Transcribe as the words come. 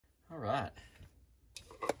All right.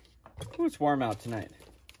 Ooh, it's warm out tonight.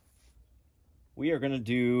 We are gonna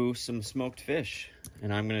do some smoked fish,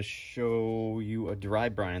 and I'm gonna show you a dry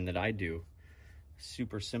brine that I do.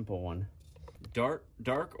 Super simple one. Dark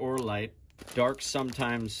or light. Dark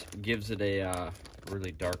sometimes gives it a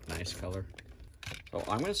really dark, nice color. So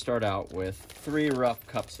I'm gonna start out with 3 rough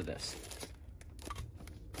cups of this.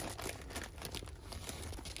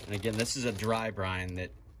 And again, this is a dry brine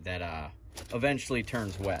that eventually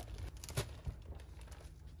turns wet.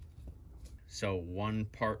 So 1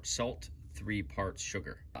 part salt, 3 parts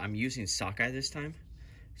sugar. I'm using sockeye this time.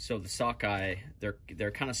 So the sockeye,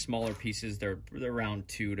 they're kind of smaller pieces. They're around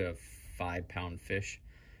 2 to 5 pound fish.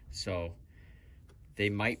 So they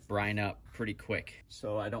might brine up pretty quick.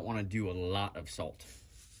 So I don't want to do a lot of salt.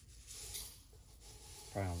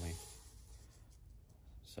 Probably.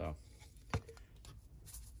 So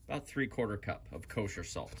about 3/4 cup of kosher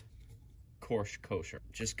salt. Kosher,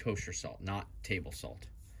 just kosher salt, not table salt.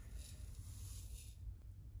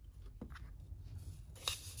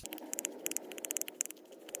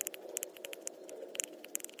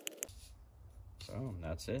 So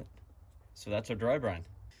that's it. So that's our dry brine.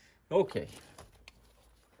 Okay.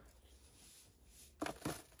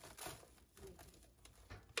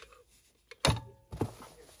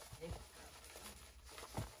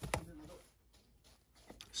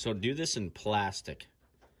 So do this in plastic,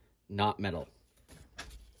 not metal.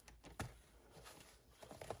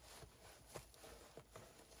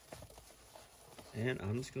 And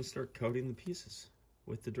I'm just gonna start coating the pieces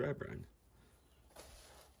with the dry brine.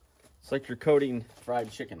 It's like you're coating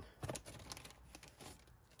fried chicken.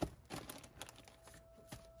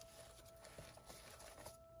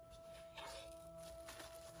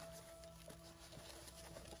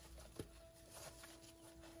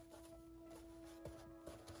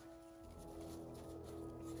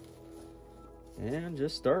 And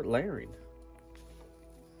just start layering.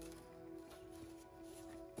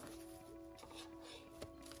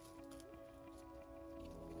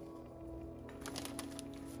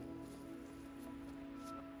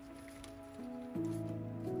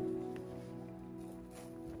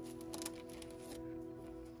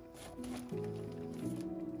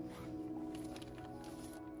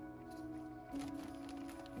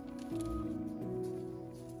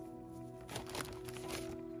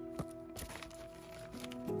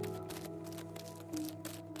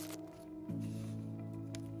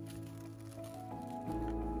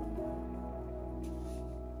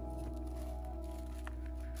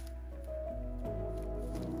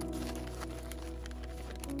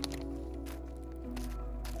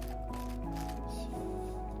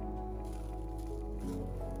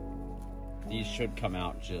 These should come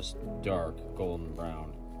out just dark golden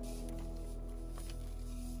brown.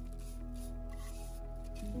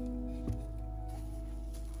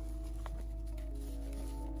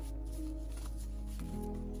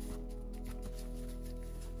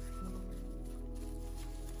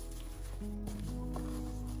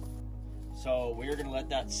 So we're gonna let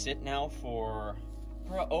that sit now for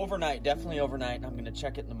overnight, definitely overnight. I'm gonna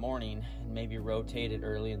check it in the morning and maybe rotate it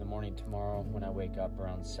early in the morning tomorrow when I wake up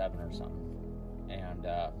around 7 or something, and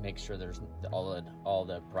make sure there's all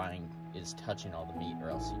the brine is touching all the meat, or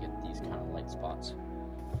else you get these kind of light spots.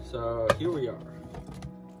 So here we are.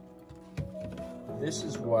 This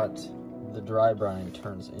is what the dry brine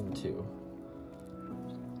turns into.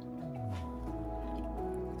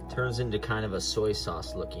 It turns into kind of a soy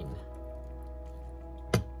sauce looking.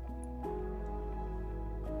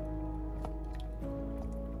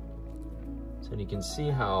 And you can see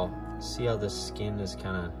how the skin is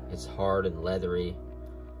it's hard and leathery.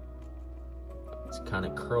 It's kind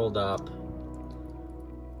of curled up.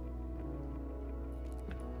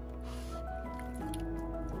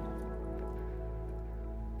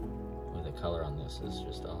 Boy, the color on this is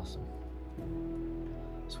just awesome.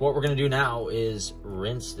 So what we're gonna do now is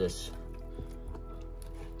rinse this.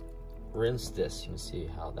 Rinse this. You can see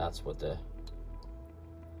how that's what the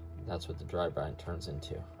dry brine turns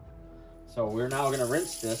into. So we're now going to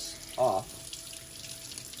rinse this off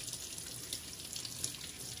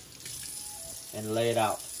and lay it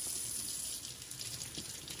out.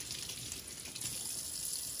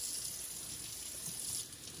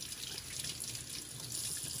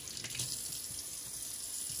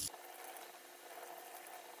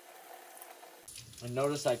 And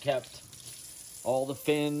notice I kept all the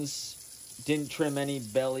fins, didn't trim any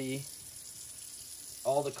belly.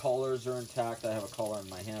 All the collars are intact. I have a collar in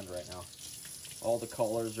my hand right now. All the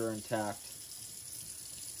collars are intact.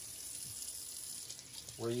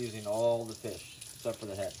 We're using all the fish, except for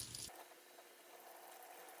the head.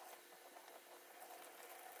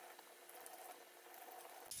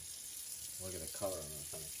 Look at the color on this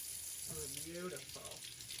thing. Oh, beautiful.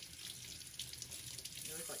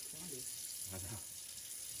 They look like candy. I know.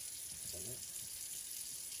 Isn't it?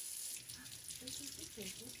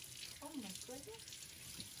 Oh my goodness.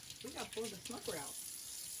 We gotta pull the smoker out.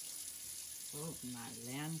 Oh my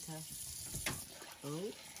Lanta.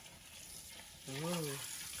 Oh. Oh.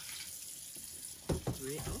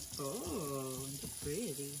 Oh,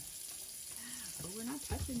 pretty. Oh, we're not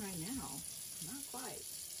touching right now. Not quite.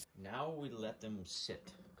 Now we let them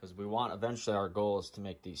sit because we want, eventually our goal is to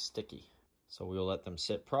make these sticky. So we'll let them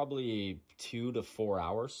sit probably 2 to 4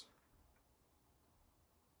 hours.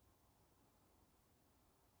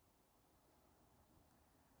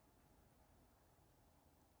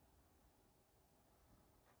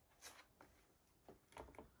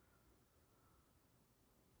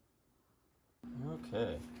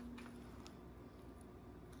 Okay.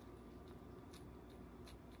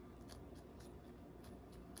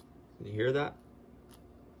 Can you hear that?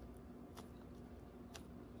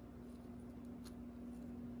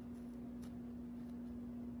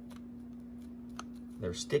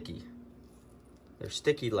 They're sticky. They're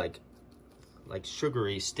sticky like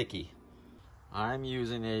sugary sticky. I'm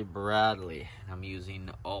using a Bradley. I'm using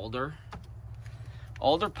alder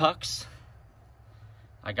pucks.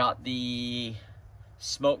 I got the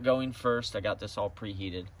smoke going first. I got this all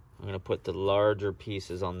preheated. I'm gonna put the larger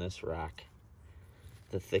pieces on this rack.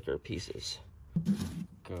 The thicker pieces.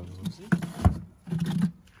 Goes it.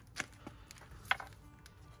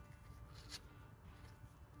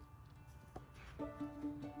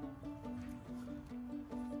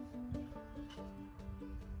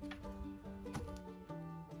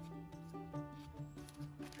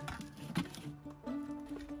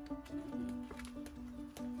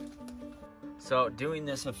 So doing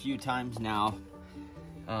this a few times now,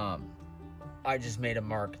 I just made a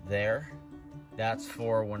mark there. That's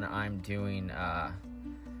for when I'm doing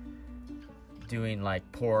like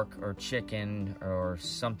pork or chicken or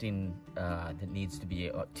something that needs to be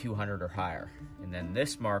 200 or higher. And then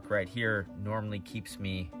this mark right here normally keeps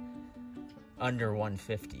me under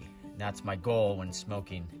 150. That's my goal when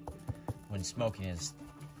smoking. When smoking is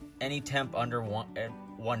any temp under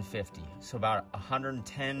 150. So about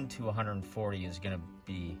 110 to 140 is gonna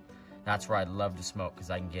be, that's where I'd love to smoke because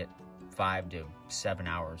I can get 5 to 7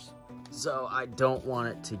 hours. So I don't want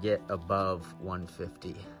it to get above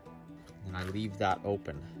 150. And I leave that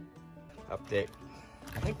open. Update.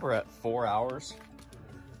 I think we're at 4 hours.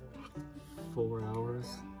 4 hours.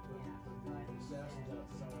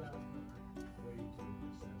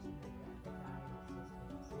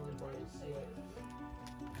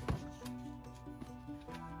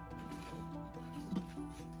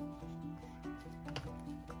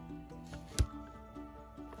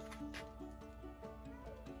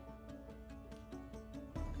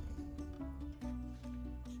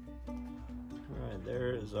 Alright,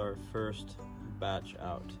 there is our first batch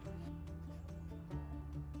out.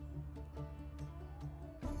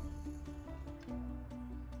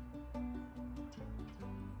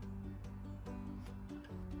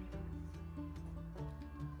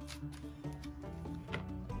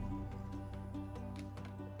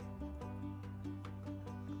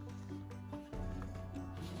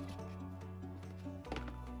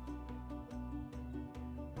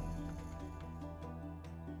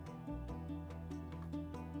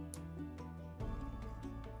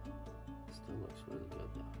 Still looks really good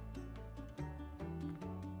though.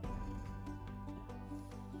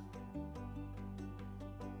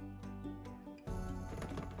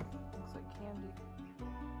 Looks like candy.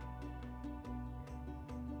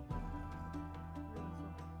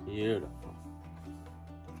 Beautiful.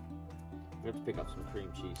 We have to pick up some cream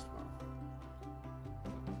cheese tomorrow.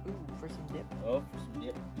 Ooh, for some dip. Oh, for some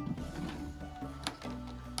dip.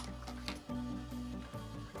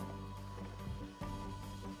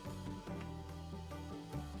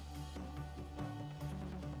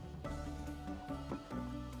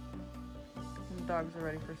 The dogs are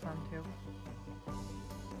ready for some too.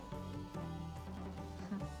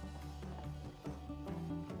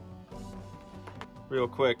 Real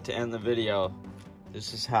quick to end the video,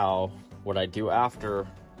 this is what I do after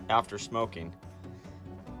smoking.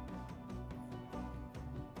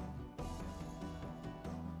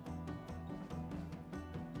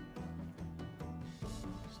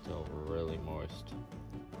 Still really moist.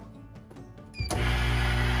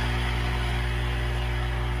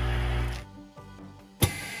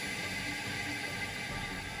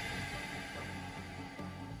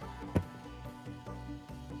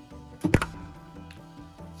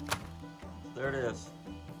 There it is.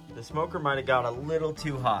 The smoker might have got a little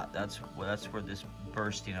too hot. That's where this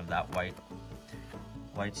bursting of that white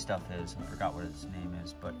white stuff is. I forgot what its name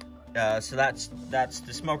is, but so that's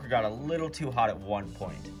the smoker got a little too hot at one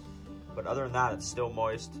point. But other than that, it's still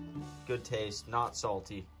moist, good taste, not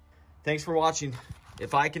salty. Thanks for watching.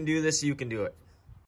 If I can do this, you can do it.